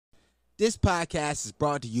This podcast is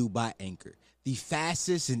brought to you by Anchor, the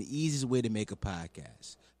fastest and easiest way to make a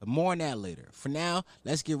podcast. But more on that later. For now,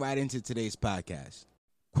 let's get right into today's podcast.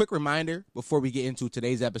 Quick reminder before we get into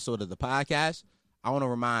today's episode of the podcast, I want to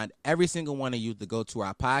remind every single one of you to go to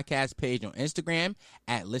our podcast page on Instagram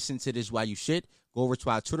at Listen to This While You Shit. Go over to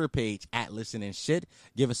our Twitter page at Listen and Shit.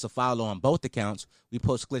 Give us a follow on both accounts. We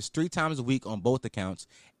post clips 3 times a week on both accounts.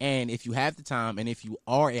 And if you have the time, and if you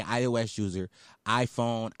are an iOS user,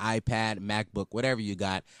 iPhone, iPad, MacBook, whatever you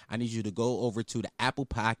got, I need you to go over to the Apple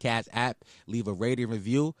Podcast app, leave a rating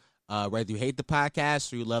review. Whether you hate the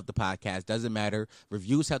podcast or you love the podcast, doesn't matter.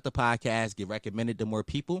 Reviews help the podcast get recommended to more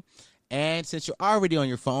people. And since you're already on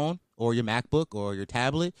your phone or your MacBook or your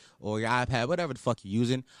tablet or your iPad, whatever the fuck you're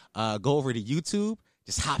using, go over to YouTube.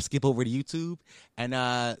 Just skip over to YouTube and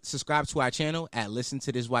subscribe to our channel at Listen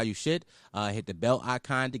to This While You Shit. Hit the bell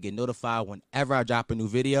icon to get notified whenever I drop a new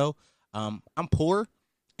video. I'm poor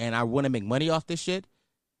and I want to make money off this shit,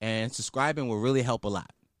 and subscribing will really help a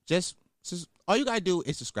lot. Just all you gotta do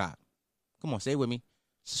is subscribe. Come on, say it with me.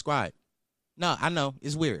 Subscribe. No, I know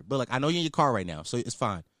it's weird, but I know you're in your car right now, so it's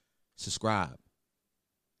fine. Subscribe.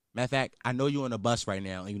 Matter of fact, I know you're on a bus right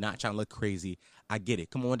now and you're not trying to look crazy. I get it.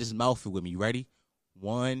 Come on, just mouth it with me. You ready?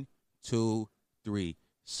 1, 2, 3.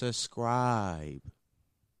 Subscribe.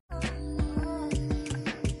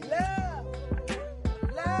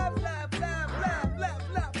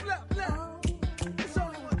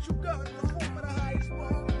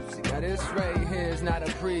 Now this right here is not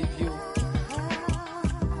a preview.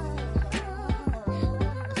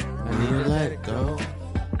 I need to let it go.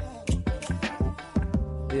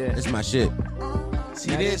 Yeah. It's my shit.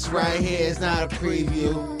 See, this right here is not a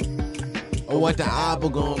preview of what the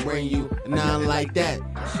album gonna bring you. Nothing like that.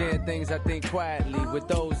 Share things I think quietly with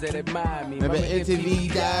those that admire me. Remember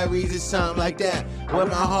MTV Diaries or something like that. Wear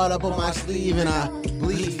my heart up on my sleeve and I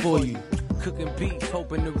bleed for you. Cooking beats,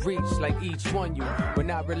 hoping to reach like each one you. But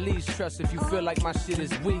not release trust if you feel like my shit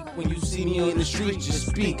is weak. When you See me in the street, just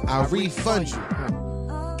speak, I'll refund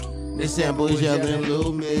you. This sample's yelling,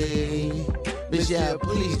 Lil me. Bitch, yeah,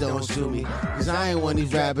 please don't sue me. Cause I ain't one of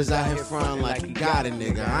these rappers out here frontin' like you got a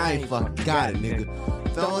nigga. I ain't fucking got a nigga.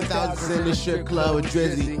 Throwing thousands in the strip club with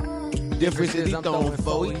Drizzy. Difference is he throwing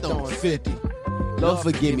 4, he throwing 50. Lord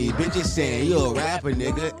forgive me, bitches saying you a rapper,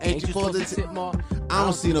 nigga. Ain't you supposed to tip more? I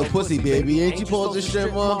don't see no pussy, baby. Ain't you supposed to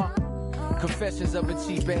strip more? Confessions of a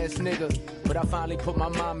cheap ass nigga. But I finally put my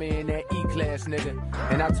mama in that E-class nigga.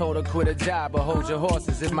 And I told her quit a job or hold your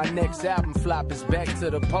horses. If my next album flop is back to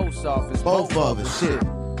the post office. Both of us, shit.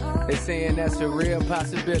 They saying that's a real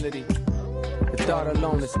possibility. The thought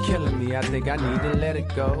alone is killing me. I think I need to let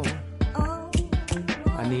it go.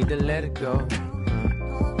 I need to let it go.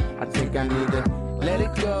 I think I need to let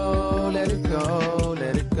it go, let it go,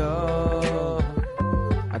 let it go.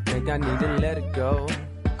 I think I need to let it go.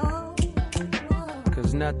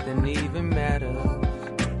 Cause nothing even matters.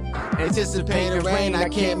 Anticipating rain, I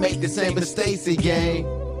can't make the same mistakes again.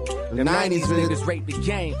 The 90s niggas raped the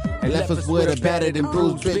game and left us with a battered and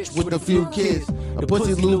bruised bitch with a few kids. A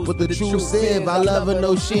pussy loop with the true sieve. I love her,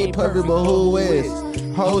 no she ain't perfect, but who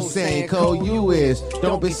is? Ho saying Cole, you is.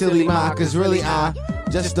 Don't be silly, ma, cause really I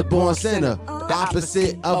just a born sinner. The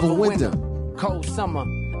opposite of a winter. Cold summer,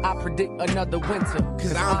 I predict another winter.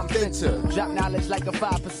 Cause I'm finter. Drop knowledge like a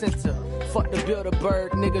 5%er. Fuck the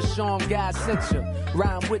Bilderberg, nigga, show 'em God sent you.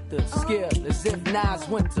 Rhyme with the skill as if Nas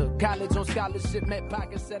winter. College on scholarship, met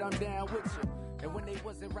pockets, said I'm down with you. And when they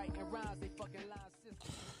wasn't writing rhymes, they fucking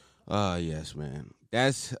lied. Yes, man.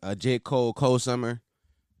 That's J. Cole, Cold Summer.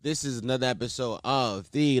 This is another episode of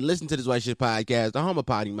the Listen to This While You Shit podcast, the home of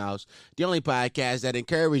Potty Mouse, the only podcast that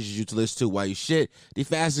encourages you to listen to while you shit, the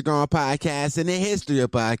fastest growing podcast in the history of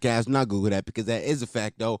podcasts. I'm not Google that because that is a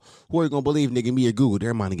fact, though. Who are you going to believe, nigga, me or Google?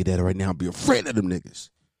 They're minding get that right now. Be afraid of them niggas.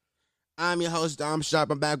 I'm your host, Dom Sharp.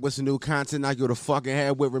 I'm back with some new content. Knock you the fucking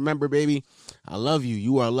head with. Remember, baby, I love you.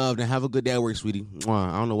 You are loved. And have a good day at work, sweetie.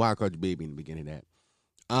 I don't know why I called you baby in the beginning of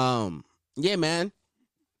that. Yeah, man.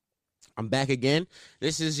 I'm back again.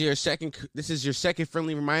 This is your second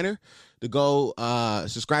friendly reminder to go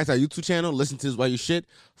subscribe to our YouTube channel, Listen to This While You Shit.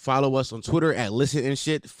 Follow us on Twitter at Listen and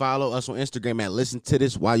Shit. Follow us on Instagram at Listen to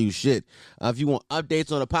This While You Shit. If you want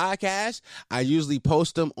updates on the podcast, I usually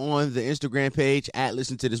post them on the Instagram page at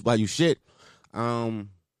Listen to This While You Shit. Actually,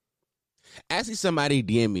 somebody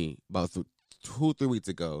DM me about 2-3 weeks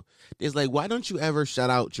ago. It's like, why don't you ever shout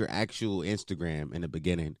out your actual Instagram in the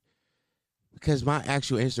beginning? Because my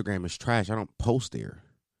actual Instagram is trash. I don't post there.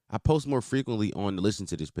 I post more frequently on the Listen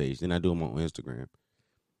to This page than I do on Instagram.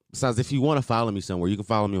 Besides, if you want to follow me somewhere, you can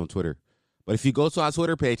follow me on Twitter. But if you go to our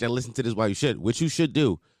Twitter page and listen to this while you should, which you should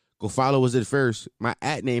do, Go follow us at first. My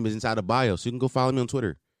 @ name is inside the bio, so you can go follow me on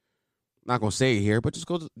Twitter. I'm not gonna say it here, but just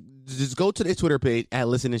go to their Twitter page at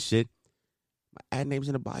Listen and Shit. My @ name's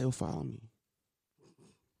in the bio. Follow me.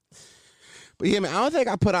 But yeah, man, I don't think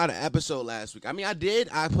I put out an episode last week. I mean, I did.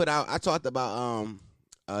 I talked about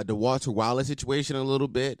the Walter Wallace situation a little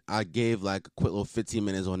bit. I gave like a quick little 15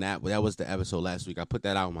 minutes on that, but that was the episode last week. I put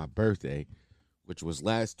that out on my birthday, which was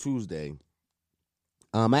last Tuesday.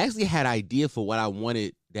 I actually had an idea for what I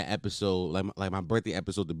wanted that episode, like my birthday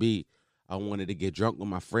episode, to be. I wanted to get drunk with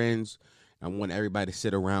my friends. I want everybody to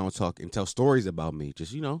sit around and talk and tell stories about me.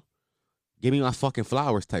 Just, give me my fucking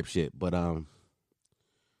flowers type shit. But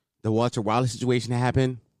the Walter Wallace situation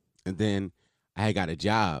happened, and then I had got a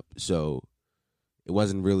job. So it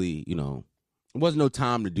wasn't really, it wasn't no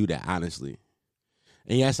time to do that, honestly.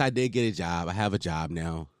 And yes, I did get a job. I have a job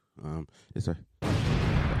now.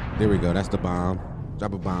 There we go. That's the bomb.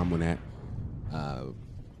 Drop a bomb on that.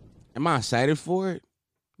 Am I excited for it?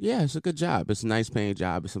 Yeah, it's a good job. It's a nice paying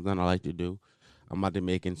job. It's something I like to do. I'm about to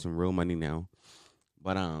making some real money now.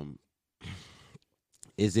 But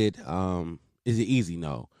is it easy?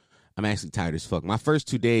 No. I'm actually tired as fuck. My first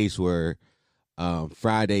 2 days were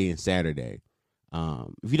Friday and Saturday.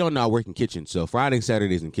 If you don't know, I work in kitchens. So Friday and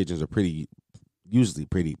Saturdays in kitchens are usually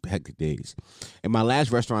pretty hectic days. And my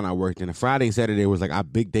last restaurant I worked in, a Friday and Saturday was like our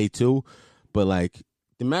big day too. But like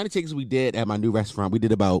the amount of tickets we did at my new restaurant, we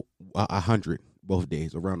did about 100 both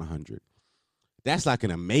days, around 100. That's like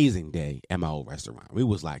an amazing day at my old restaurant. We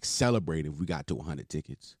was like celebrating if we got to 100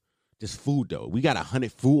 tickets. Just food though. We got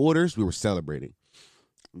 100 food orders. We were celebrating.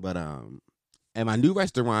 But at my new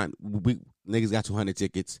restaurant, we niggas got 200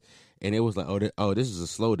 tickets, and it was like, this is a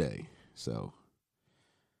slow day. So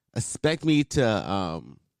expect me to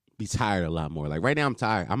be tired a lot more. Like right now, I'm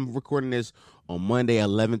tired. I'm recording this on Monday,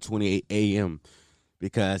 11:28 a.m.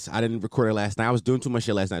 because I didn't record it last night. I was doing too much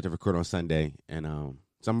shit last night to record on Sunday, and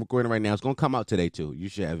so I'm recording right now. It's gonna come out today too. You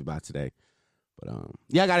should have it by today. But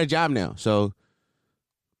yeah, I got a job now, so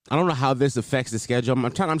I don't know how this affects the schedule.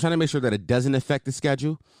 I'm trying to make sure that it doesn't affect the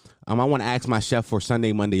schedule. I want to ask my chef for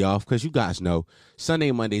Sunday, Monday off, because you guys know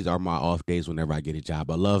Sunday, Mondays are my off days whenever I get a job.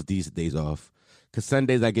 I love these days off because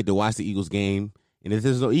Sundays I get to watch the Eagles game, and if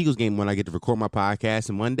there's no Eagles game, when I get to record my podcast,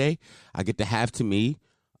 and Monday I get to have to me.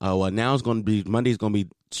 Now it's going to be Monday's going to be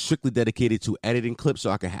strictly dedicated to editing clips, so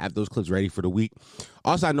I can have those clips ready for the week.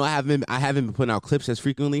 Also, I know I haven't been putting out clips as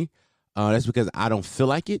frequently. That's because I don't feel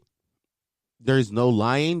like it. There's no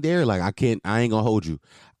lying there. Like I ain't gonna hold you.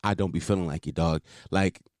 I don't be feeling like it, dog.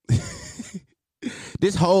 Like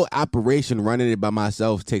this whole operation, running it by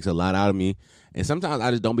myself, takes a lot out of me, and sometimes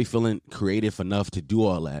I just don't be feeling creative enough to do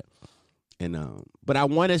all that. And but I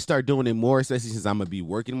want to start doing it more, especially since I'm gonna be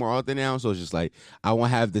working more often now. So it's just like I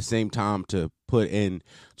won't have the same time to put in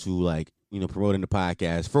to like promoting the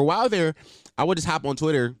podcast. For a while there, I would just hop on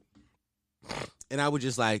Twitter and I would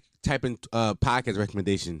just like type in podcast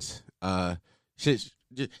recommendations, shit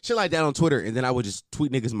like that on Twitter, and then I would just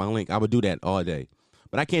tweet niggas my link. I would do that all day,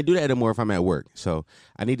 but I can't do that anymore if I'm at work. So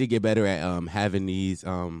I need to get better at having these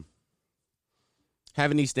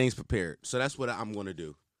things prepared. So that's what I'm gonna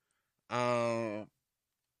do.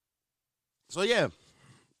 So yeah,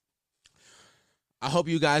 I hope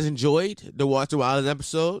you guys enjoyed the Walter Wallace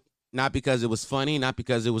episode. Not because it was funny, not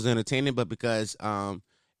because it was entertaining, but because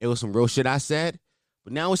it was some real shit I said.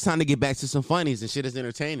 But now it's time to get back to some funnies and shit that's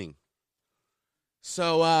entertaining.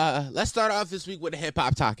 So let's start off this week with a hip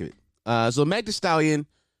hop topic. So Meg Thee Stallion,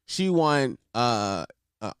 she won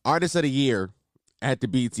Artist of the Year at the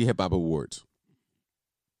BET Hip Hop Awards.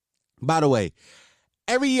 By the way,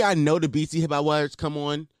 every year I know the BET Hip Hop Awards come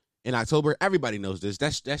on in October. Everybody knows this.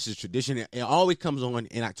 That's just tradition. It always comes on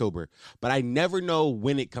in October. But I never know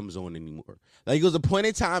when it comes on anymore. Like, it was a point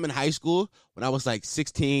in time in high school when I was like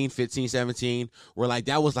 16, 15, 17, where like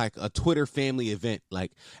that was like a Twitter family event.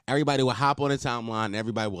 Like everybody would hop on the timeline and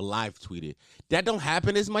everybody would live tweet it. That don't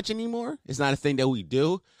happen as much anymore. It's not a thing that we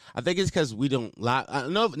do. I think it's because we don't live.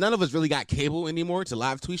 None of us really got cable anymore to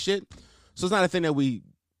live tweet shit. So it's not a thing that we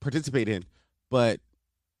participate in. But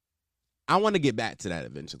I want to get back to that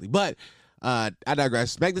eventually. But I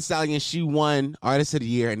digress. Meg Thee Stallion, she won Artist of the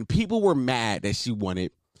Year, and people were mad that she won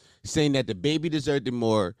it, saying that the Baby deserved it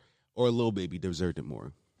more or Lil Baby deserved it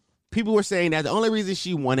more. People were saying that the only reason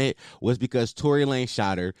she won it was because Tory Lanez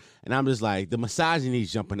shot her. And I'm just like, the misogyny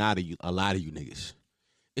is jumping out of you, a lot of you niggas.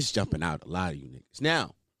 It's jumping out a lot of you niggas.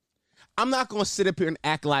 Now, I'm not going to sit up here and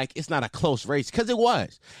act like it's not a close race, because it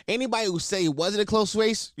was. Anybody who say it wasn't a close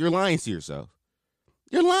race, you're lying to yourself.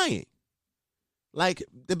 You're lying. Like,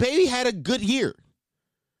 the Baby had a good year.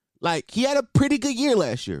 Like, he had a pretty good year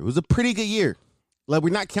last year. It was a pretty good year. Like, we're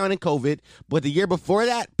not counting COVID, but the year before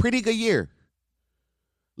that, pretty good year.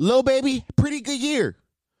 Lil Baby, pretty good year.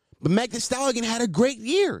 But Meg Thee Stallion had a great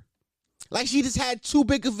year. Like, she just had too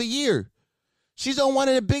big of a year. She's on one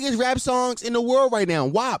of the biggest rap songs in the world right now,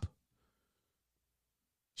 WAP.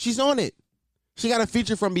 She's on it. She got a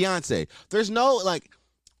feature from Beyonce. There's no, like,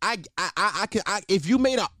 if you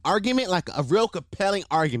made an argument, like a real compelling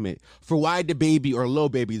argument for why the baby or Lil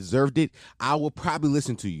Baby deserved it, I will probably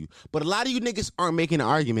listen to you. But a lot of you niggas aren't making an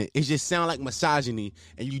argument. It just sound like misogyny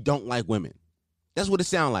and you don't like women. That's what it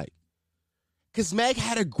sound like. Because Meg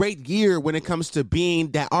had a great year when it comes to being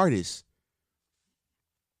that artist.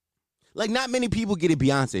 Like, not many people get a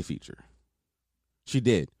Beyonce feature. She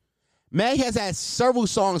did. Meg has had several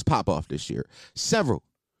songs pop off this year. Several.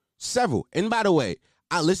 And by the way,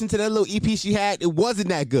 I listened to that little EP she had. It wasn't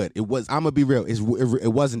that good. I'm going to be real. It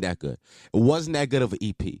wasn't that good. It wasn't that good of an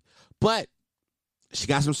EP. But she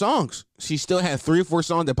got some songs. She still had 3 or 4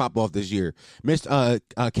 songs that pop off this year.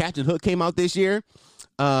 Captain Hook came out this year.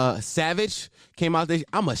 Savage came out this year.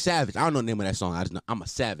 I'm a Savage. I don't know the name of that song. I just know I'm a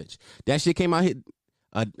Savage. That shit came out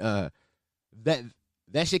that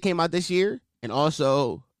shit came out this year. And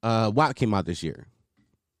also WAP came out this year.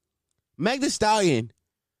 Meg Thee Stallion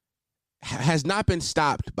has not been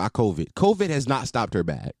stopped by COVID. COVID has not stopped her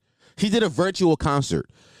bag. She did a virtual concert.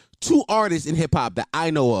 2 artists in hip hop that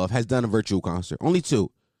I know of has done a virtual concert. Only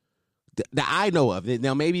 2 that I know of.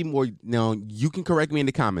 Now, maybe more. Now, you can correct me in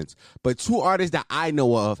the comments. But 2 artists that I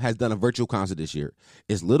know of has done a virtual concert this year.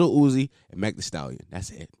 It's Lil Uzi and Meg Thee Stallion.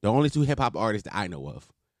 That's it. The only 2 hip hop artists that I know of.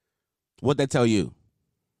 What that tell you?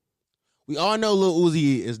 We all know Lil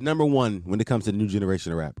Uzi is number 1 when it comes to the new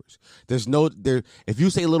generation of rappers. If you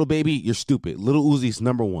say Lil Baby, you're stupid. Lil Uzi's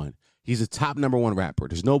number 1. He's a top number 1 rapper.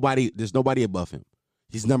 There's nobody above him.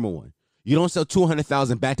 He's number 1. You don't sell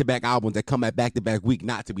 200,000 back-to-back albums that come at back-to-back week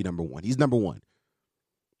not to be number 1. He's number 1.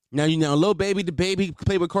 Now, Lil Baby, the Baby,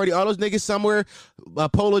 Playboy Cardi, all those niggas somewhere,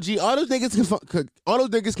 Polo G, all those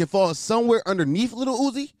niggas can fall somewhere underneath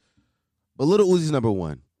Lil Uzi, but Lil Uzi's number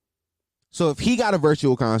 1. So if he got a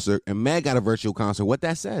virtual concert and Meg got a virtual concert, what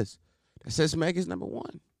that says? That says Meg is number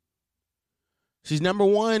 1. She's number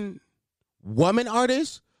 1 woman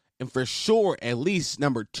artist, and for sure at least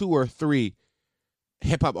number 2 or 3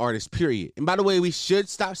 hip-hop artist, period. And by the way, we should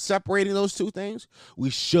stop separating those 2 things. We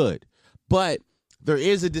should. But there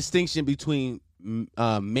is a distinction between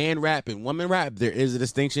man rap and woman rap. There is a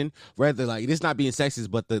distinction. Rather, like, it's not being sexist,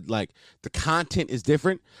 but the content is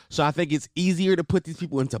different. So I think it's easier to put these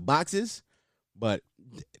people into boxes. But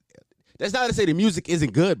that's not to say the music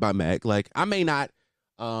isn't good by Meg. Like, I may not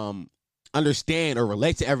understand or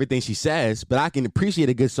relate to everything she says, but I can appreciate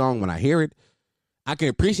a good song when I hear it. I can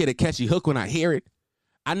appreciate a catchy hook when I hear it.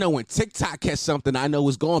 I know when TikTok catch something, I know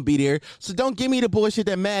it's going to be there. So don't give me the bullshit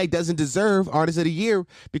that Meg doesn't deserve Artist of the Year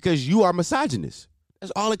because you are misogynist.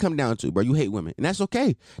 That's all it comes down to, bro. You hate women. And that's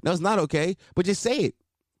okay. No, it's not okay. But just say it.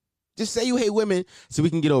 Just say you hate women so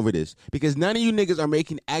we can get over this. Because none of you niggas are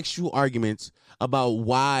making actual arguments about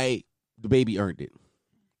why the Baby earned it.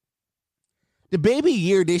 The Baby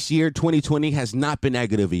year this year, 2020, has not been that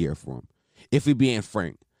good of a year for him, if we're being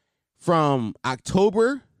frank. From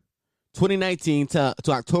October 2019 to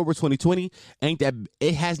October 2020,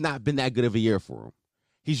 it has not been that good of a year for him.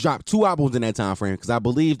 He's dropped 2 albums in that time frame because I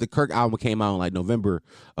believe the Kirk album came out in like November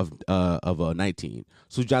of 19.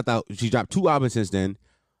 So she dropped 2 albums since then.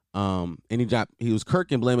 And he was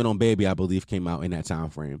Kirk and Blame It on Baby, I believe, came out in that time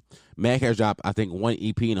frame. Meg has dropped, I think, 1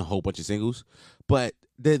 EP and a whole bunch of singles. But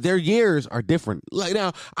their years are different. Like,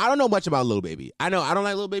 now, I don't know much about Lil Baby. I know I don't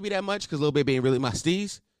like Lil Baby that much because Lil Baby ain't really my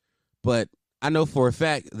steez. But I know for a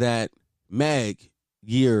fact that Meg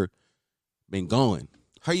year been going.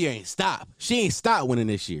 Her year ain't stopped. She ain't stopped winning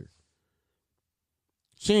this year.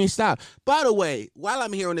 She ain't stopped. By the way, while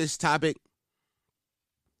I'm here on this topic,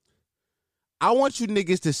 I want you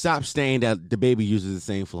niggas to stop saying that the Baby uses the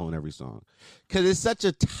same flow in every song. Because it's such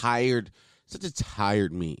a tired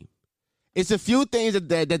meme. It's a few things that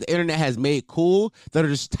the internet has made cool that are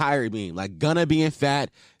just tired meme. Like Gunna being fat,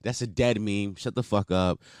 that's a dead meme. Shut the fuck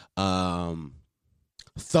up.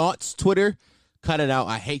 Thoughts Twitter, cut it out.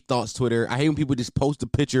 I hate Thoughts Twitter. I hate when people just post a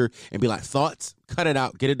picture and be like, Thoughts, cut it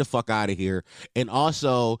out. Get it the fuck out of here. And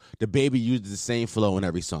also, the Baby uses the same flow in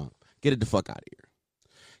every song. Get it the fuck out of here.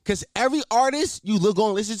 Because every artist you look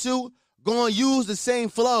on listen to going to use the same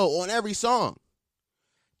flow on every song.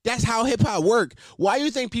 That's how hip hop work. Why do you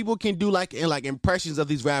think people can do like impressions of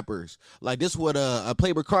these rappers? Like this what a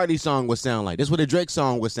Playboy Cardi song would sound like. This what a Drake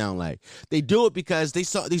song would sound like. They do it because they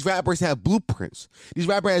saw these rappers have blueprints. These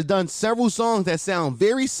rappers has done several songs that sound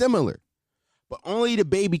very similar. But only the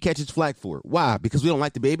Baby catches flack for it. Why? Because we don't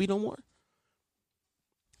like the Baby no more?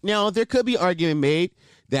 Now, there could be argument made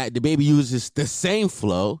that the Baby uses the same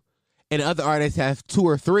flow and other artists have 2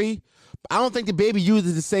 or 3. But I don't think the Baby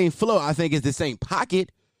uses the same flow. I think it's the same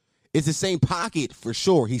pocket. It's the same pocket for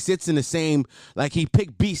sure. He sits in the same, like he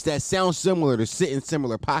picked beats that sound similar to sit in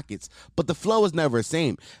similar pockets, but the flow is never the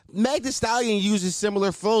same. Meg Thee Stallion uses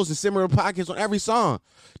similar flows and similar pockets on every song.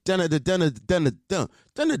 It's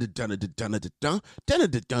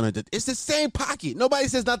the same pocket. Nobody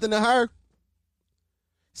says nothing to her.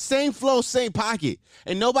 Same flow, same pocket.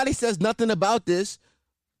 And nobody says nothing about this.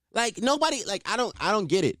 Like nobody, like I don't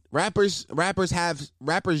get it. Rappers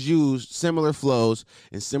use similar flows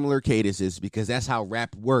and similar cadences because that's how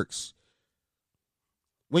rap works.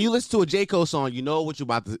 When you listen to a J. Cole song, you know what you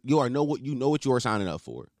are signing up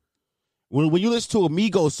for. When you listen to a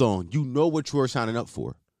Migos song, you know what you are signing up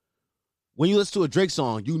for. When you listen to a Drake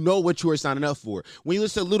song, you know what you are signing up for. When you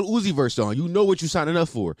listen to a Lil Uzi Vert song, you know what you're signing up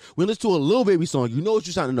for. When you listen to a Lil Baby song, you know what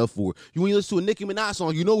you're signing up for. When you listen to a Nicki Minaj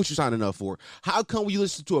song, you know what you're signing up for. How come when you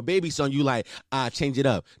listen to a Baby song, you like, change it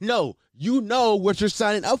up? No, you know what you're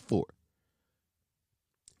signing up for.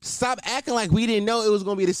 Stop acting like we didn't know it was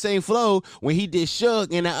going to be the same flow when he did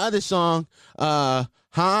Suge in that other song. No,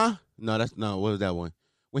 what was that one?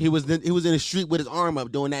 When he was in the street with his arm up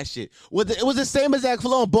doing that shit. It was the same exact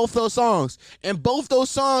flow on both those songs. And both those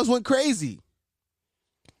songs went crazy.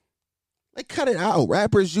 Like, cut it out.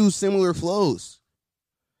 Rappers use similar flows.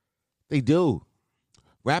 They do.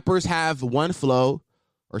 Rappers have 1 flow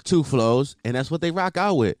or 2 flows, and that's what they rock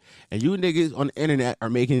out with. And you niggas on the internet are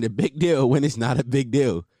making it a big deal when it's not a big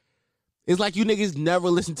deal. It's like you niggas never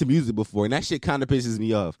listened to music before, and that shit kind of pisses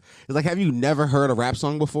me off. It's like, have you never heard a rap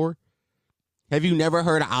song before? Have you never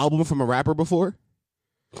heard an album from a rapper before?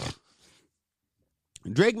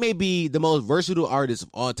 Drake may be the most versatile artist of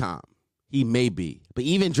all time. He may be. But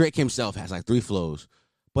even Drake himself has like 3 flows.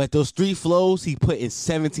 But those 3 flows, he put in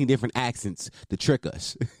 17 different accents to trick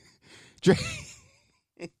us. Drake.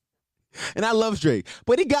 And I love Drake.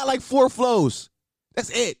 But he got like 4 flows.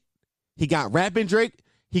 That's it. He got rapping Drake.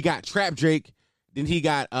 He got trap Drake. Then he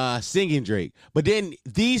got singing Drake. But then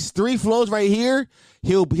these 3 flows right here,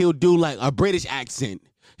 he'll do like a British accent.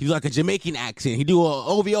 He do like a Jamaican accent. He do an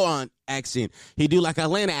OVO accent. He do like an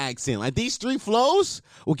Atlanta accent. Like these 3 flows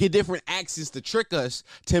will get different accents to trick us,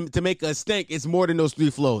 to make us think it's more than those 3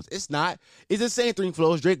 flows. It's not. It's the same 3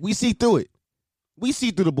 flows, Drake. We see through it. We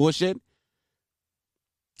see through the bullshit.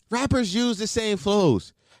 Rappers use the same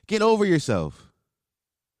flows. Get over yourself.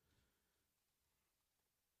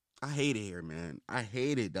 I hate it here, man. I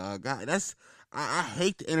hate it, dog. I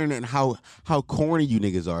hate the internet and how corny you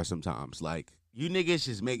niggas are sometimes. Like, you niggas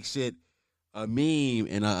just make shit a meme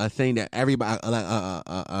and a thing that everybody, like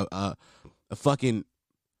a fucking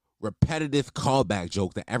repetitive callback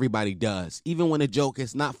joke that everybody does, even when a joke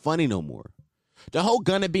is not funny no more. The whole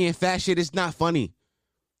Gunna being fat shit is not funny.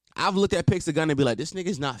 I've looked at pics of Gunna and be like, this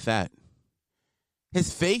nigga's not fat.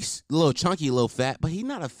 His face, a little chunky, a little fat, but he's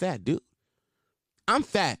not a fat dude. I'm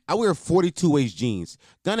fat. I wear 42H jeans.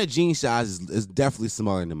 Gunna jean size is definitely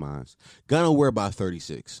smaller than mine. Gunna wear about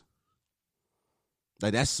 36.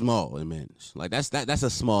 Like, that's small in men. Like, that's a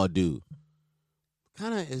small dude.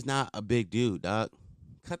 Gunna is not a big dude, dog.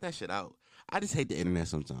 Cut that shit out. I just hate the internet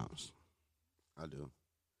sometimes. I do.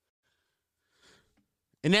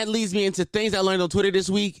 And that leads me into things I learned on Twitter this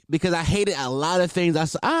week, because I hated a lot of things I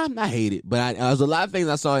saw. I'm not hated, but there was a lot of things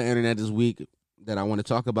I saw on the internet this week that I want to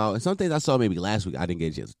talk about. And some things I saw maybe last week I didn't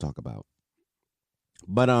get a chance to talk about.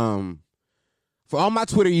 But for all my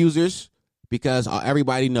Twitter users, because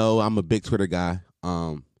everybody know I'm a big Twitter guy,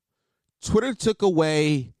 Twitter took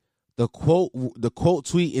away the quote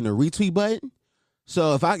tweet and the retweet button.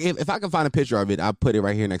 So if I can find a picture of it, I'll put it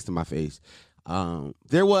right here next to my face.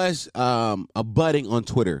 There was a button on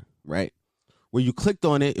Twitter, right, where you clicked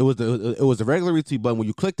on it. It was a regular retweet button. When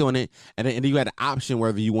you clicked on it, and then you had an option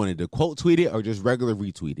whether you wanted to quote tweet it or just regular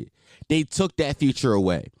retweet it. They took that feature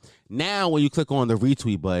away. Now, when you click on the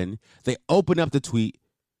retweet button, they open up the tweet,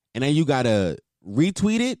 and then you gotta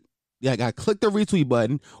retweet it. You gotta click the retweet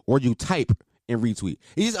button, or you type and retweet.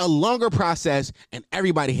 It's a longer process, and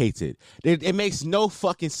everybody hates it. It makes no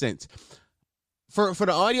fucking sense. For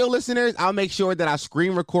the audio listeners, I'll make sure that I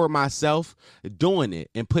screen record myself doing it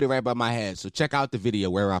and put it right by my head. So check out the video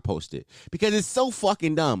where I post it, because it's so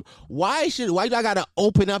fucking dumb. Why do I gotta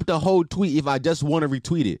open up the whole tweet if I just want to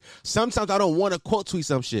retweet it? Sometimes I don't want to quote tweet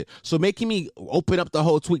some shit. So making me open up the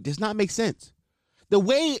whole tweet does not make sense. The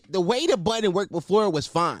way the button worked before was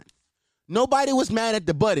fine. Nobody was mad at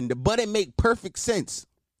the button. The button made perfect sense.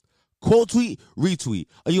 Quote tweet, retweet.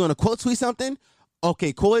 Are you gonna quote tweet something?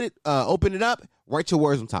 Okay, quote it, open it up, write your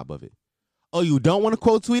words on top of it. Oh, you don't want to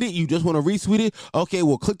quote tweet it? You just want to retweet it? Okay,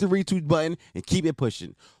 well, click the retweet button and keep it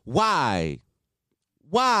pushing. Why?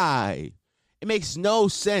 Why? It makes no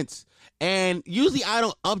sense. And usually I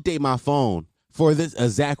don't update my phone for this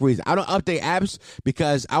exact reason. I don't update apps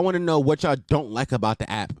because I want to know what y'all don't like about the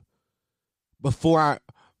app before I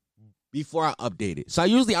update it. So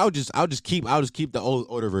I'll just keep the old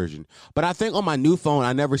older version. But I think on my new phone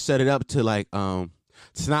I never set it up to like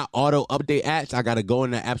it's not auto update apps. I gotta go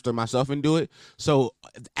in the app store myself and do it. So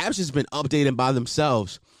apps has been updating by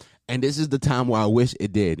themselves. And this is the time where I wish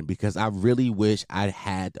it did, because I really wish I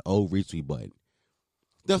had the old retweet button.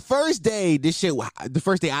 The first day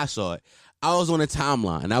I saw it, I was on a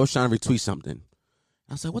timeline and I was trying to retweet something.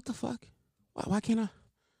 I was like, what the fuck? Why can't I?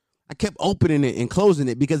 I kept opening it and closing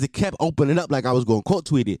it because it kept opening up like I was going to quote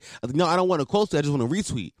tweet it. I was like, no, I don't want to quote tweet. I just want to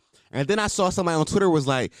retweet. And then I saw somebody on Twitter was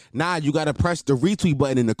like, nah, you got to press the retweet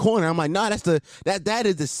button in the corner. I'm like, nah, that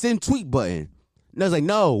is the send tweet button. And I was like,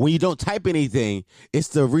 no, when you don't type anything, it's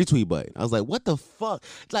the retweet button. I was like, what the fuck?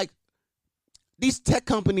 Like, these tech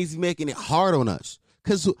companies making it hard on us.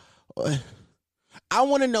 Because I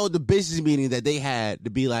want to know the business meeting that they had to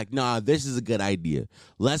be like, nah, this is a good idea.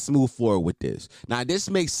 Let's move forward with this. Now, this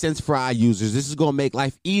makes sense for our users. This is going to make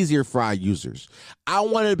life easier for our users. I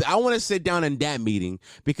want to sit down in that meeting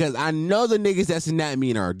because I know the niggas that's in that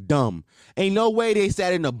meeting are dumb. Ain't no way they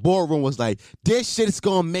sat in the boardroom was like, this shit is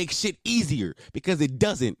going to make shit easier, because it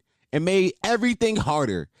doesn't. It made everything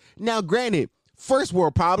harder. Now, granted, first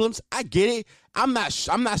world problems, I get it. I'm not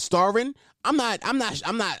starving. I'm not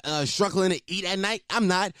struggling to eat at night. I'm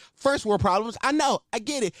not. First world problems, I know. I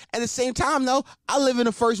get it. At the same time, though, I live in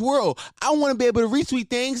the first world. I want to be able to retweet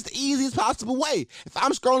things the easiest possible way. If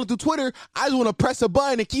I'm scrolling through Twitter, I just want to press a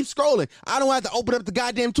button and keep scrolling. I don't have to open up the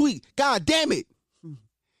goddamn tweet. God damn it.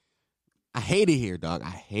 I hate it here, dog. I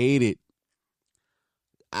hate it.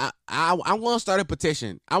 I want to start a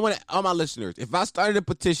petition. I want all my listeners, if I started a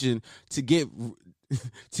petition to get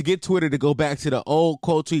Twitter to go back to the old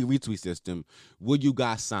quote tweet retweet system, would you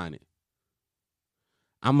guys sign it?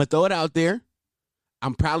 I'm gonna throw it out there.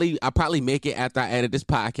 I'll probably make it after I edit this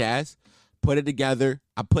podcast, put it together,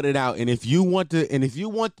 I put it out, and if you want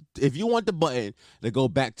the button to go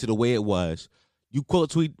back to the way it was, you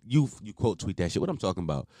quote tweet that shit. What I'm talking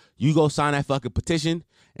about? You go sign that fucking petition,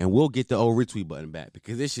 and we'll get the old retweet button back,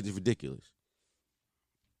 because this shit is ridiculous.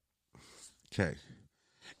 Okay.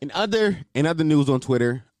 In other news on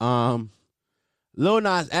Twitter, Lil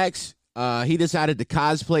Nas X, he decided to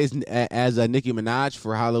cosplay as Nicki Minaj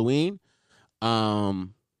for Halloween.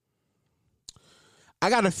 I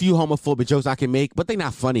got a few homophobic jokes I can make, but they're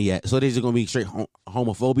not funny yet, so they're just gonna be straight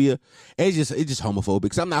homophobia. It's just homophobic.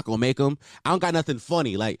 Cause I'm not gonna make them. I don't got nothing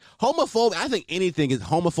funny. Like homophobia, I think anything is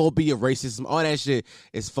homophobia, racism, all that shit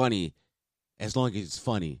is funny, as long as it's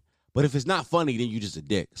funny. But if it's not funny, then you just a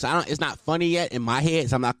dick. So it's not funny yet in my head,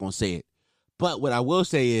 so I'm not gonna say it. But what I will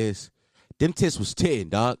say is, them tits was titting,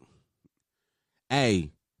 dog. Hey,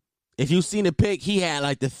 if you seen the pic, he had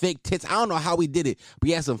like the fake tits. I don't know how he did it, but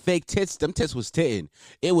he had some fake tits. Them tits was titting.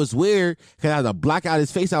 It was weird because I had to block out his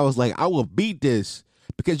face. I was like, I will beat this,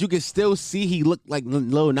 because you can still see he looked like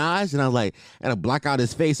Lil Nas, and I was like, I had to block out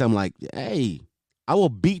his face. I'm like, hey, I will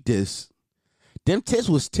beat this. Them tits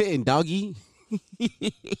was titting, doggy. Them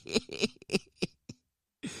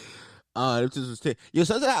tits was titting. Yo,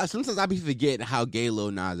 sometimes I be forgetting how gay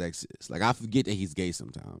Lil Nas X is. Like I forget that he's gay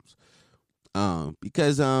sometimes.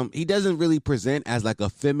 Because he doesn't really present as like a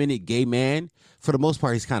feminine gay man. For the most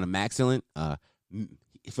part, he's kind of masculine. For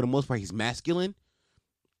the most part, he's masculine.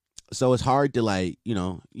 So it's hard to like,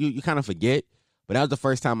 you kind of forget. But that was the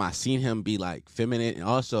first time I seen him be like feminine, and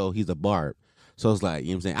also he's a barb. So it's like,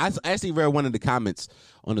 you know what I'm saying? I actually read one of the comments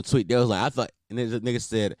on the tweet. They was like, and then the nigga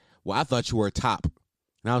said, well, I thought you were a top.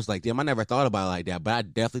 And I was like, damn, I never thought about it like that. But I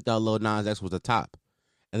definitely thought Lil Nas X was a top.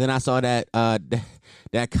 And then I saw that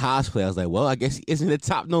cosplay. I was like, well, I guess he isn't the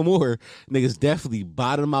top no more. Niggas definitely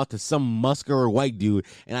bottom out to some muscular white dude.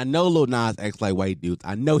 And I know Lil Nas X like white dudes.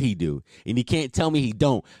 I know he do. And he can't tell me he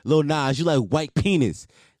don't. Lil Nas, you like white penis.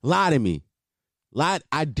 Lie to me. I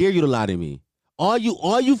dare you to lie to me. All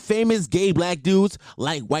you famous gay black dudes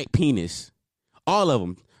like white penis. All of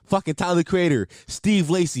them. Fucking Tyler Creator, Steve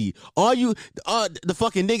Lacy, all you, the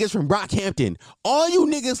fucking niggas from Brockhampton, all you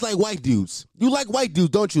niggas like white dudes. You like white dudes,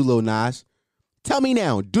 don't you, Lil Nas? Tell me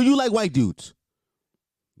now, do you like white dudes?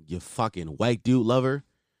 You fucking white dude lover?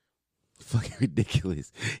 Fucking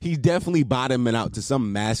ridiculous. He's definitely bottoming out to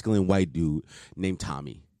some masculine white dude named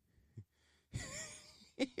Tommy.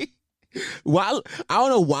 I don't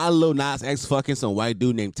know why Lil Nas X fucking some white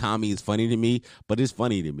dude named Tommy is funny to me, but it's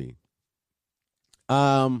funny to me.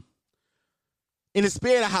 in the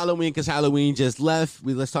spirit of Halloween, because Halloween just left,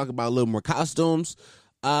 let's talk about a little more costumes.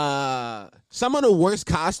 Some of the worst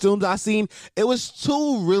costumes I've seen, it was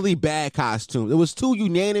two really bad costumes. It was two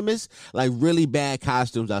unanimous, like really bad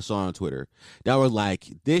costumes I saw on Twitter that were like,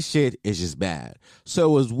 this shit is just bad.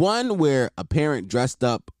 So it was one where a parent dressed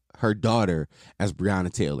up her daughter as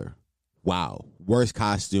Breonna Taylor. Wow. Worst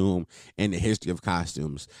costume in the history of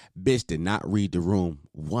costumes. Bitch did not read the room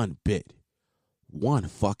one bit. One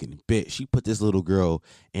fucking bit. She put this little girl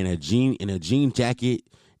in a jean jacket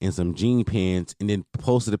and some jean pants, and then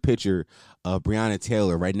posted a picture of Breonna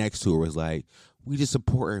Taylor right next to her. Was like, we just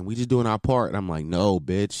support her and we just doing our part. And I'm like, no,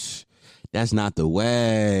 bitch, that's not the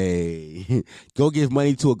way. Go give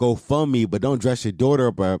money to a GoFundMe, but don't dress your daughter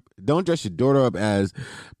up. Don't dress your daughter up as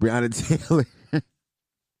Breonna Taylor.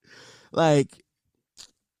 Like,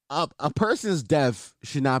 a person's death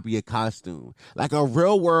should not be a costume. Like, a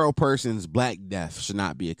real world person's black death should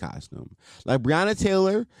not be a costume. Like, Breonna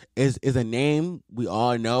Taylor is a name we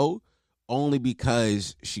all know only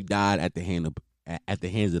because she died at the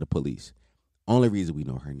hands of the police. Only reason we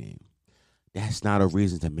know her name. That's not a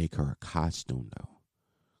reason to make her a costume, though.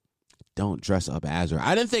 Don't dress up as her.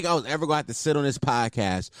 I didn't think I was ever going to have to sit on this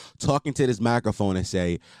podcast talking to this microphone and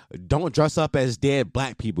say, don't dress up as dead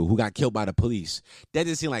black people who got killed by the police. That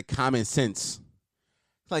just seemed like common sense.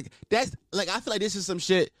 Like, that's like, I feel like this is some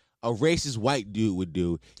shit a racist white dude would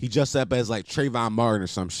do. He dressed up as like Trayvon Martin or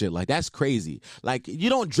some shit. Like, that's crazy. Like, you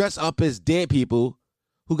don't dress up as dead people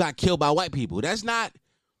who got killed by white people. That's like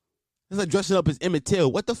dressing up as Emmett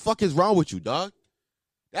Till. What the fuck is wrong with you, dog?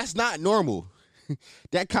 That's not normal.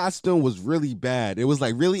 That costume was really bad. It was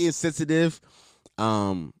like really insensitive.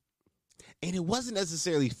 And it wasn't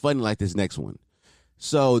necessarily funny like this next one.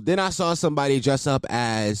 So then I saw somebody dress up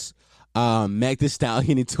as Meg Thee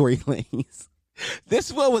Stallion and Tory Lanez.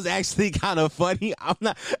 This one was actually kind of funny. I'm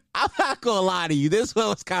not gonna lie to you. This one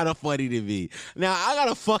was kind of funny to me. Now, I got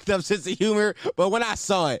a fucked up sense of humor, but when I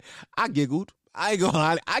saw it, I giggled. I ain't gonna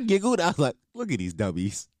lie. I giggled. I was like, look at these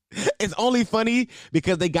dummies. It's only funny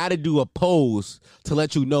because they got to do a pose to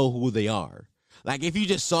let you know who they are. Like, if you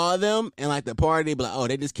just saw them and like the party, they'd be like, oh,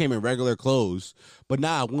 they just came in regular clothes. But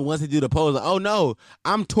nah, once they do the pose, like, oh no,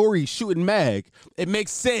 I'm Tory shooting Meg. It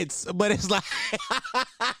makes sense, but it's like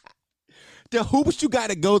the hoops you got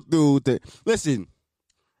to go through. Listen,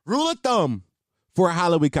 rule of thumb for a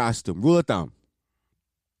Halloween costume. Rule of thumb: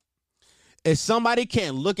 if somebody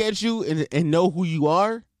can't look at you and know who you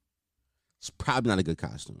are, it's probably not a good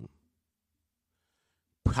costume.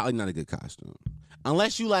 Probably not a good costume,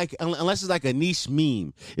 unless it's like a niche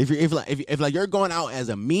meme. If you're going out as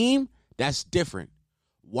a meme, that's different.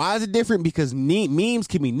 Why is it different? Because memes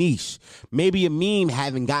can be niche. Maybe a meme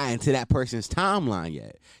haven't gotten to that person's timeline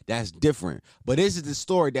yet. That's different. But this is the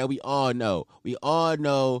story that we all know. We all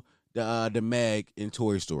know the Meg and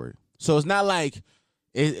Tory story. So it's not like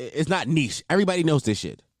it's not niche. Everybody knows this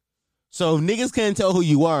shit. So if niggas can't tell who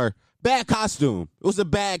you are, bad costume. It was a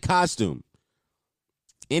bad costume.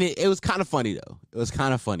 And it was kind of funny, though. It was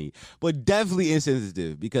kind of funny. But definitely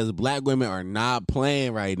insensitive because black women are not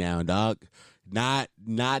playing right now, dog. Not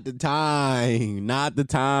the time. Not the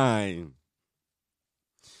time.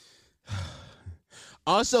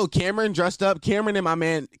 Also, Cameron dressed up. Cameron and my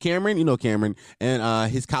man, Cameron, you know Cameron, and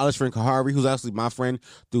his college friend Kahari, who's actually my friend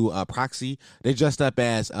through Proxy. They dressed up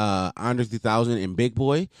as Andre 3000 and Big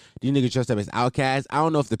Boy. These niggas dressed up as Outkast. I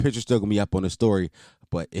don't know if the picture's still going to be up on the story,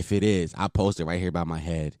 but if it is, I'll post it right here by my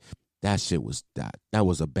head. That shit was, that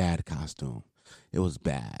was a bad costume. It was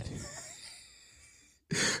bad.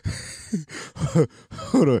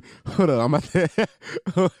 Hold on. I'm about to,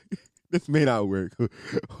 this may not work.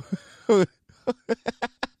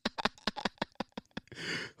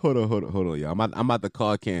 Hold on, y'all. I'm about to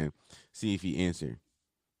call Cam, see if he answer.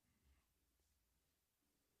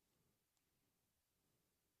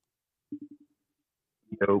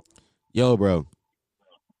 Yo, bro.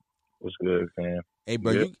 What's good, fam? Hey,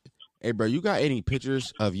 bro, you got any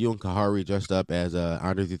pictures of you and Kahari dressed up as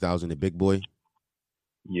Andre 3000 and Big Boy?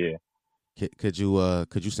 Yeah. Could you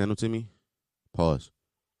send them to me? Pause.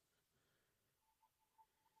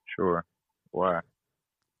 Sure. Why?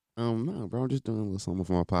 No, bro. I'm just doing a little something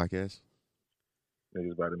for my podcast.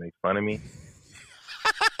 Niggas about to make fun of me.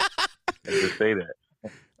 Just say that.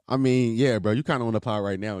 I mean, yeah, bro. You kind of on the pod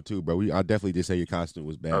right now too, bro. I definitely did say your costume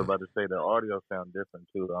was bad. I was about to say the audio sound different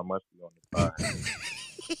too. I must be on the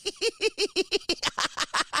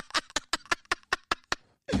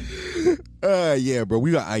pod. Yeah, bro.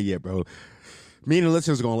 We got yeah, bro. Me and the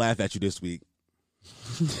listeners are gonna laugh at you this week.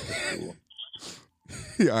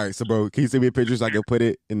 All right, so bro, can you send me a picture so I can put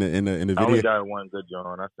it in the video? I only got one good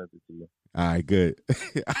John. I sent it to you. All right, good.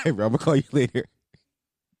 All right, bro. I'm gonna call you later.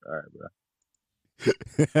 All right, bro.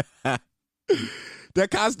 That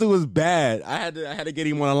costume was bad. I had to get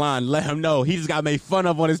him on the line, let him know he just got made fun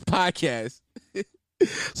of on his podcast.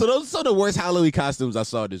 So those are the worst Halloween costumes I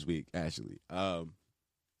saw this week. Actually,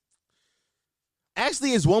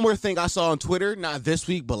 it's one more thing I saw on Twitter, not this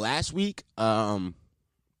week, but last week.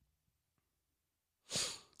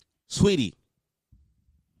 Sweetie.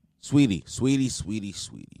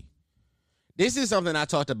 This is something I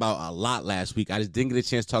talked about a lot last week. I just didn't get a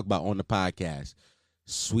chance to talk about on the podcast.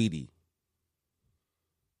 Sweetie.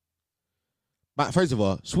 But first of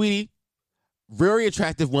all, Sweetie, very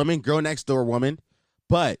attractive woman, girl next door woman,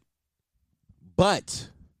 but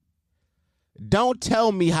don't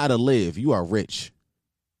tell me how to live. You are rich.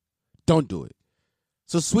 Don't do it.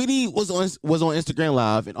 So Sweetie was on Instagram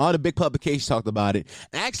Live, and all the big publications talked about it.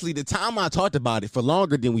 Actually, the time I talked about it for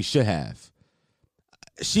longer than we should have.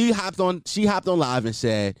 She hopped on live and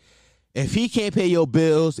said, if he can't pay your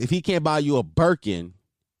bills, if he can't buy you a Birkin,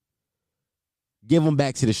 give him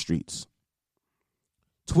back to the streets.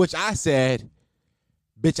 To which I said,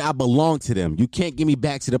 bitch, I belong to them. You can't give me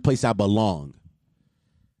back to the place I belong.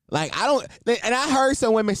 Like, and I heard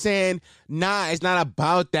some women saying, nah, it's not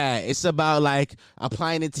about that. It's about, like,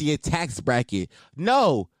 applying it to your tax bracket.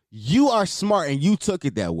 No, you are smart and you took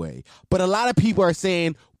it that way. But a lot of people are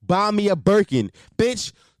saying, buy me a Birkin.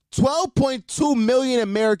 Bitch, 12.2 million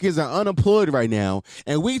Americans are unemployed right now,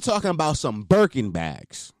 and we talking about some Birkin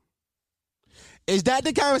bags. Is that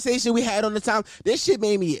the conversation we had on the time? This shit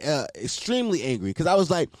made me extremely angry because I was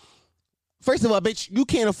like, first of all, bitch, you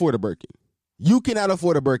can't afford a Birkin. You cannot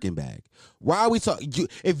afford a Birkin bag. Why are we talking?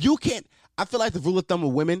 If you can't, I feel like the rule of thumb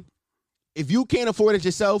of women, if you can't afford it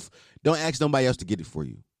yourself, don't ask nobody else to get it for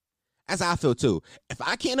you. That's how I feel too. If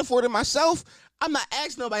I can't afford it myself, I'm not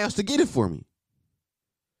asking nobody else to get it for me.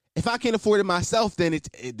 If I can't afford it myself, then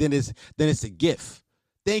it's a gift.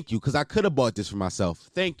 Thank you, because I could have bought this for myself.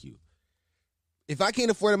 Thank you. If I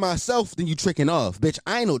can't afford it myself, then you tricking off. Bitch,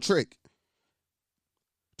 I ain't no trick.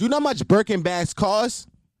 Do you know how much Birkin bags cost?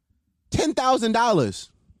 $10,000.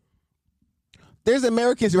 There's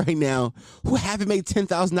Americans right now who haven't made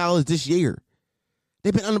 $10,000 this year.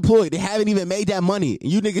 They've been unemployed. They haven't even made that money.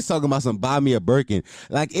 And you niggas talking about some buy me a Birkin.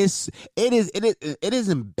 Like it is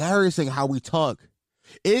embarrassing how we talk.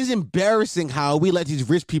 It is embarrassing how we let these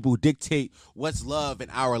rich people dictate what's love in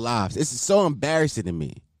our lives. It's so embarrassing to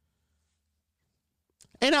me.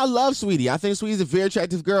 And I love Sweetie. I think Sweetie's a very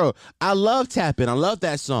attractive girl. I love tapping. I love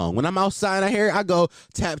that song. When I'm outside and I hear it, I go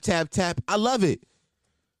tap, tap, tap. I love it.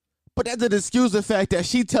 But that doesn't excuse the fact that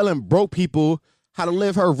she telling broke people how to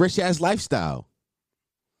live her rich-ass lifestyle.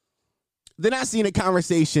 Then I seen a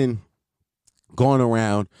conversation going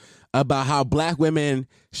around about how black women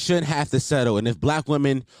shouldn't have to settle. And if black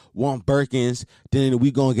women want Birkins, then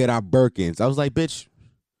we gonna get our Birkins. I was like, bitch,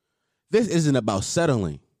 this isn't about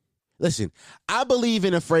settling. Listen, I believe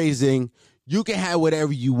in the phrasing, you can have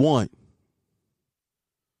whatever you want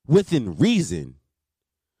within reason.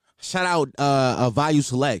 Shout out Value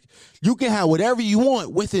Select. You can have whatever you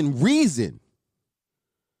want within reason.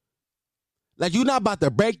 Like, you're not about to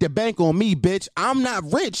break the bank on me, bitch. I'm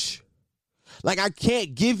not rich. Like, I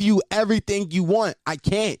can't give you everything you want. I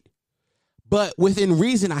can't. But within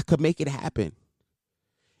reason, I could make it happen.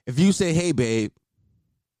 If you say, hey, babe,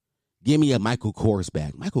 give me a Michael Kors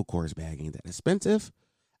bag. Michael Kors bag ain't that expensive.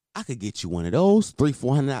 I could get you one of those,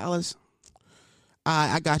 $300-$400.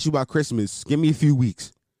 I got you by Christmas. Give me a few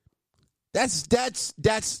weeks. That's not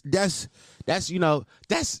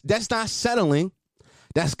settling.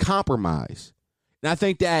 That's compromise. And I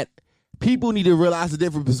think that people need to realize the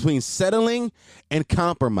difference between settling and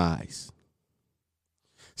compromise.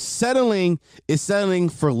 Settling is settling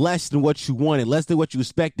for less than what you wanted, less than what you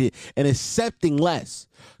expected, and accepting less.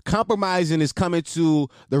 Compromising is coming to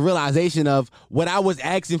the realization of what I was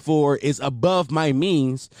asking for is above my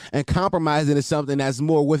means, and compromising is something that's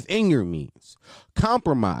more within your means.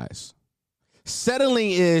 Compromise.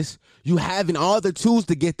 Settling is you having all the tools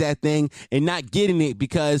to get that thing and not getting it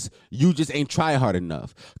because you just ain't try hard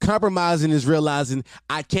enough. Compromising is realizing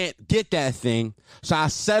I can't get that thing, so I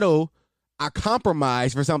settle. I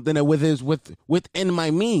compromise for something that within my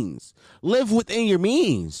means. Live within your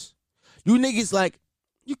means. You niggas, like,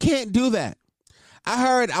 you can't do that.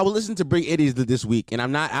 I was listening to Bring Idiots this week, and I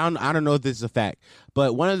don't know if this is a fact,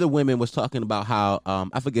 but one of the women was talking about how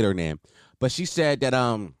I forget her name, but she said that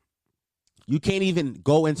you can't even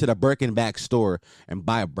go into the Birkin bag store and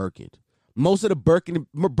buy a Birkin. Most of the Birkin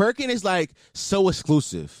is like so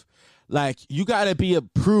exclusive. Like, you got to be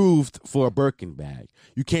approved for a Birkin bag.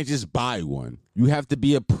 You can't just buy one. You have to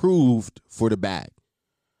be approved for the bag.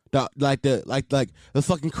 The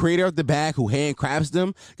fucking creator of the bag who handcrafts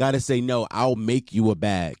them gotta say, no, I'll make you a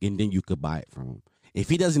bag and then you could buy it from him. If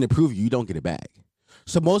he doesn't approve you don't get a bag.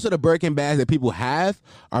 So most of the Birkin bags that people have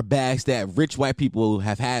are bags that rich white people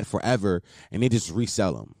have had forever and they just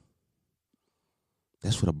resell them.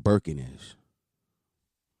 That's what a Birkin is.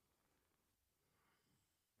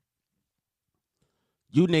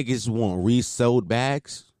 You niggas want resold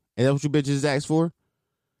bags? Is that what you bitches ask for?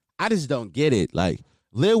 I just don't get it. Like,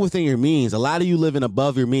 live within your means. A lot of you living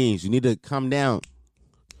above your means. You need to come down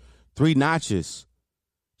 3 notches.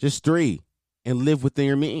 Just 3. And live within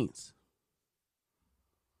your means.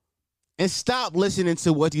 And stop listening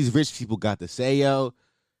to what these rich people got to say, yo.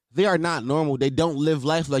 They are not normal. They don't live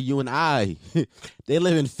life like you and I. They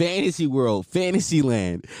live in fantasy world, fantasy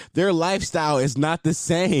land. Their lifestyle is not the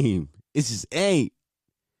same. It just ain't.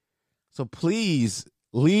 So please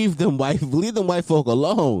leave them white folk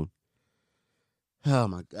alone. Oh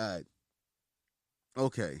my God.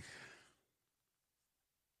 Okay.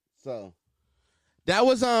 So that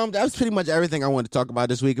was pretty much everything I wanted to talk about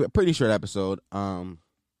this week. A pretty short episode.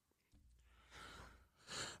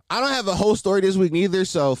 I don't have a whole story this week neither,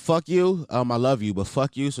 so fuck you. I love you, but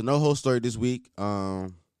fuck you. So no whole story this week.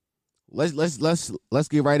 Let's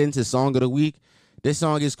get right into song of the week. This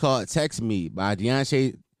song is called "Text Me" by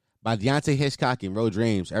Deontay Hitchcock and Ro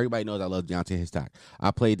Dreams. Everybody knows I love Deontay Hitchcock.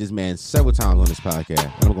 I played this man several times on this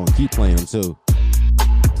podcast, and I'm gonna keep playing him too.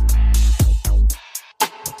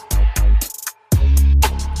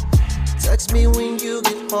 Text me when you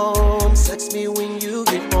get home. Text me when you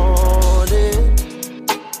get morning.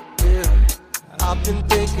 Yeah, I've been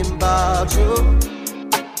thinking about you.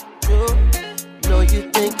 You know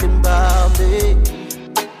you're thinking about me.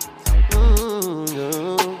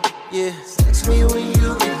 Yeah, text me when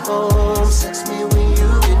you get home. Text me when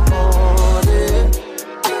you get morning.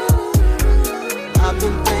 I've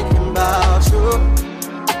been thinking about you.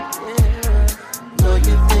 Yeah, know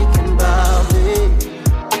you're thinking about me.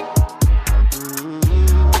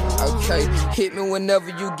 Okay, hit me whenever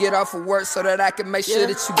you get off of work so that I can make sure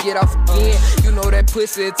that you get off again. You know that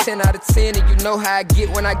pussy a 10 out of 10, and you know how I get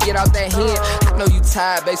when I get out that hand. I know you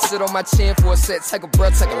tired, babe, sit on my chin for a sec, take a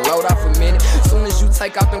breath, take a load off a minute. Soon as you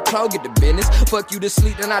take out them clothes, get the business. Fuck you to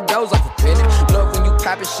sleep, then I doze off a minute. Love when you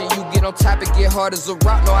poppin' shit, you get on top, it get hard as a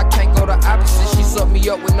rock. No, I can't go the opposite. She suck me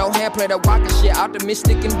up with no hand, play that walking shit.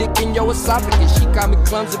 Optimistic and dick in your esophagus. She call me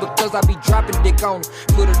clumsy because I be dropping dick on her.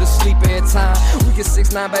 Put her to sleep every time. We get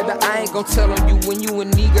 6'9", baby, I ain't gon' tell on you when you in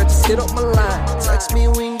need, girl, just hit up my line. Text me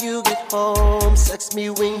when you get home. Text me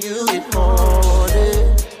when you get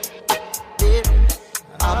morning. Yeah,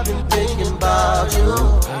 I've been thinking about you.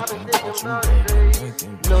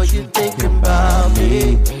 Know you thinking about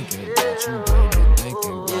me. Yeah.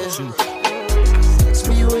 Text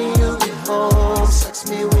me when you get home. Text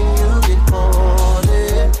me when you get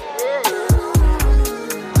morning.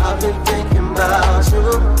 I've been thinking about you.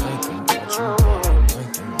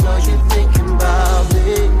 Know you thinking about me.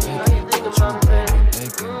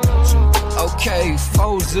 Okay,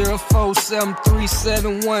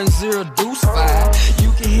 404-73710 deuce 5. You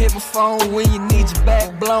can hit my phone when you need your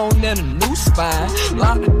back blown and a new spine.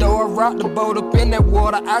 Lock the door, rock the boat up in that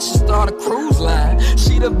water. I should start a cruise line.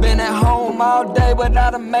 She'd have been at home all day, but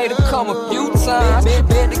I done made her come a few times.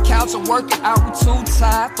 Bed the couch and working out with too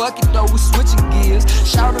tired. Fuck it though, we switching gears.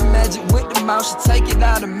 Shout the magic with the mouth, she take it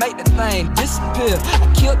out and make the thing disappear. I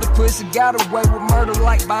killed the pussy, got away with murder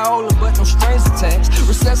like Viola, but no strings attached.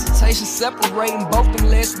 Resuscitation separating both them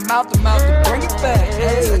legs from mouth to mouth to bring it back.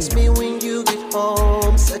 Hey. Text me when you get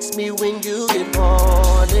home. Text me when you get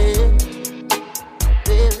morning.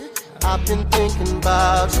 Baby, I've been thinking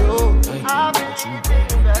about you.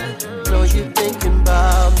 Know you thinking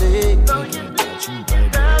about me.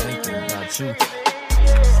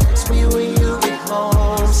 Text me when you get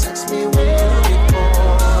home. Text me when you get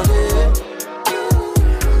morning.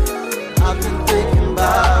 I've been thinking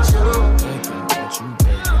about you.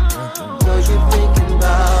 Know you thinking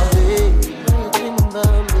about me. Thinking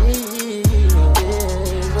about me.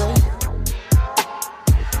 Yeah.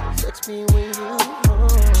 Text me when you get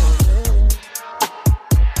home.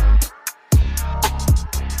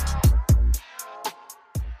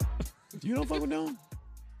 You don't fuck with them?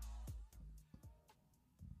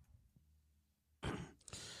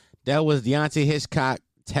 That was Deontay Hitchcock,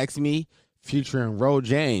 Text Me, featuring Ro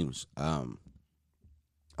James. I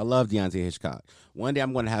love Deontay Hitchcock. One day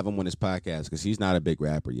I'm going to have him on this podcast because he's not a big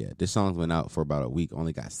rapper yet. This song's been out for about a week,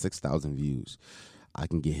 only got 6,000 views. I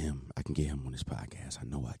can get him on this podcast. I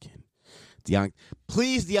know I can.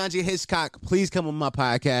 Please, Deontay Hitchcock, please come on my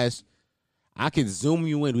podcast. I can Zoom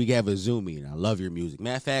you in. We can have a Zoom meeting. I love your music.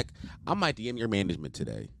 Matter of fact, I might DM your management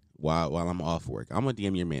today. while I'm off work. I'm gonna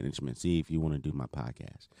DM your management, see if you want to do my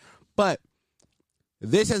podcast. But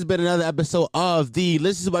this has been another episode of the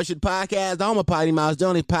Listen to My Shit podcast. I'm a Potty Mouse, the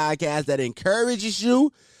only podcast that encourages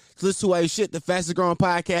you to listen to our shit, the fastest growing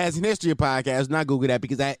podcast in history of podcasts. Not Google that,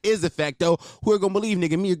 because that is a fact, though. Who are gonna believe,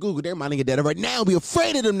 nigga? Me or Google? They're my nigga dead right now. Be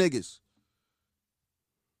afraid of them niggas.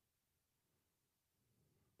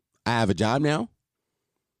 I have a job now.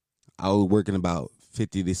 I was working about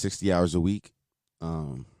 50 to 60 hours a week.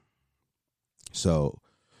 So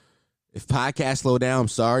if podcasts slow down, I'm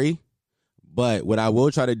sorry. But what I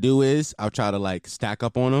will try to do is I'll try to like stack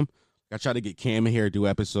up on them. I try to get Cam in here, do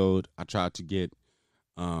episode. I try to get,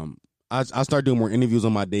 I'll start doing more interviews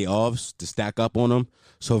on my day offs to stack up on them.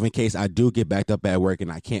 So if in case I do get backed up at work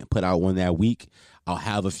and I can't put out one that week, I'll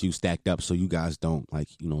have a few stacked up so you guys don't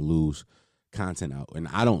lose content out. And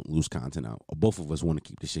I don't lose content out. Both of us want to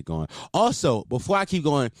keep this shit going. Also, before I keep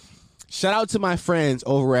going, shout out to my friends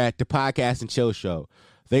over at the Podcast and Chill Show.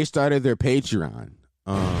 They started their Patreon.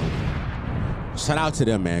 Shout out to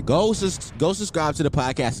them, man. Go subscribe to the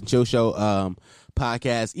Podcast and Chill Show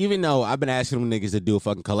podcast. Even though I've been asking them niggas to do a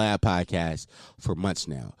fucking collab podcast for months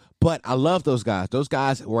now. But I love those guys. Those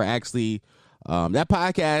guys were actually, that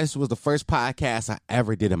podcast was the first podcast I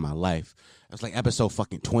ever did in my life. It was like episode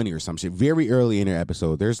fucking 20 or some shit. Very early in their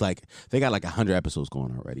episode. They got like 100 episodes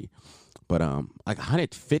going already. But like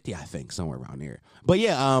 150, I think, somewhere around there. But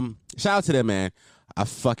yeah, shout out to them, man. I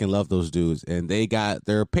fucking love those dudes. And they got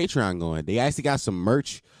their Patreon going. They actually got some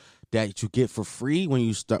merch that you get for free when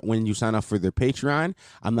you sign up for their Patreon.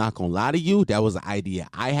 I'm not gonna lie to you, that was the idea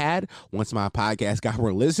I had. Once my podcast got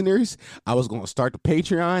more listeners, I was gonna start the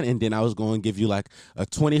Patreon, and then I was gonna give you like a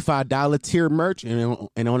 $25 tier merch, and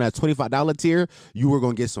on that $25 tier, you were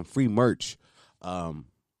gonna get some free merch.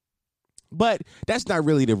 But that's not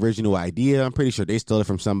really the original idea. I'm pretty sure they stole it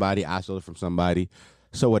from somebody. I stole it from somebody.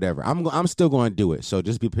 So whatever. I'm still going to do it. So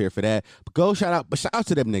just be prepared for that. But shout out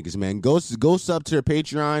to them niggas, man. Go sub to their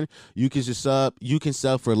Patreon. You can just sub. You can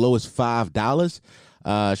sub for as low as $5.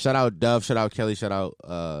 Shout out Dove. Shout out Kelly. Shout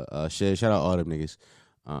out Shed. Shout out all them niggas.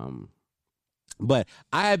 But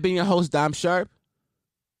I have been your host, Dom Sharp.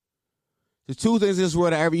 There's two things in this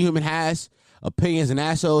world that every human has: opinions and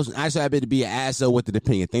assholes. And I just happen to be an asshole with an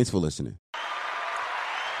opinion. Thanks for listening.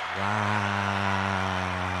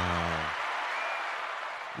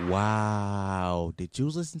 Wow. Did you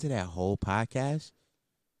listen to that whole podcast?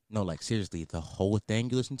 No, like seriously, the whole thing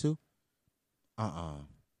you listened to?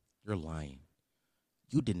 You're lying.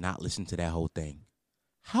 You did not listen to that whole thing.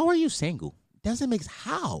 How are you single? It doesn't make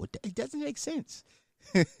sense.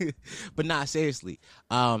 But nah, seriously.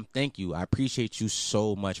 Thank you. I appreciate you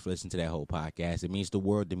so much for listening to that whole podcast. It means the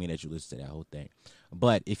world to me that you listen to that whole thing.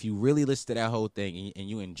 But if you really listen to that whole thing and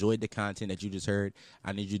you enjoyed the content that you just heard,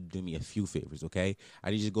 I need you to do me a few favors, okay?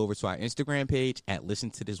 I need you to go over to our Instagram page at Listen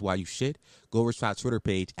to This While You Shit. Go over to our Twitter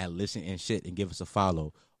page at Listen and Shit and give us a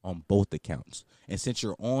follow on both accounts. And since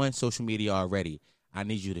you're on social media already, I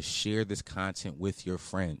need you to share this content with your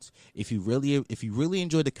friends. If you really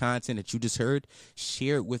enjoyed the content that you just heard,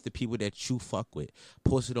 share it with the people that you fuck with.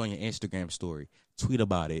 Post it on your Instagram story. Tweet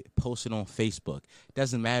about it. Post it on Facebook.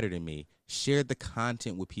 Doesn't matter to me. Share the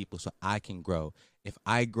content with people so I can grow. If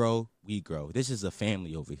I grow, we grow. This is a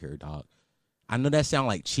family over here, dog. I know that sound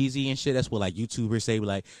like cheesy and shit. That's what like YouTubers say.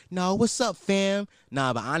 Like, no, what's up, fam?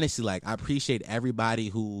 Nah, but honestly, like, I appreciate everybody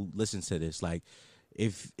who listens to this. Like,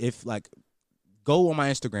 if like, go on my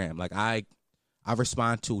Instagram. Like, I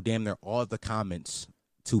respond to damn near all the comments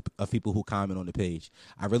of people who comment on the page.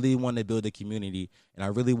 I really want to build a community, and I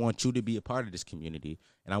really want you to be a part of this community,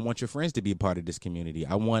 and I want your friends to be a part of this community.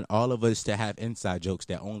 I want all of us to have inside jokes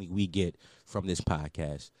that only we get from this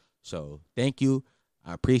podcast. So thank you.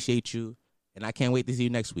 I appreciate you, and I can't wait to see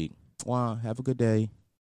you next week. Wow, have a good day.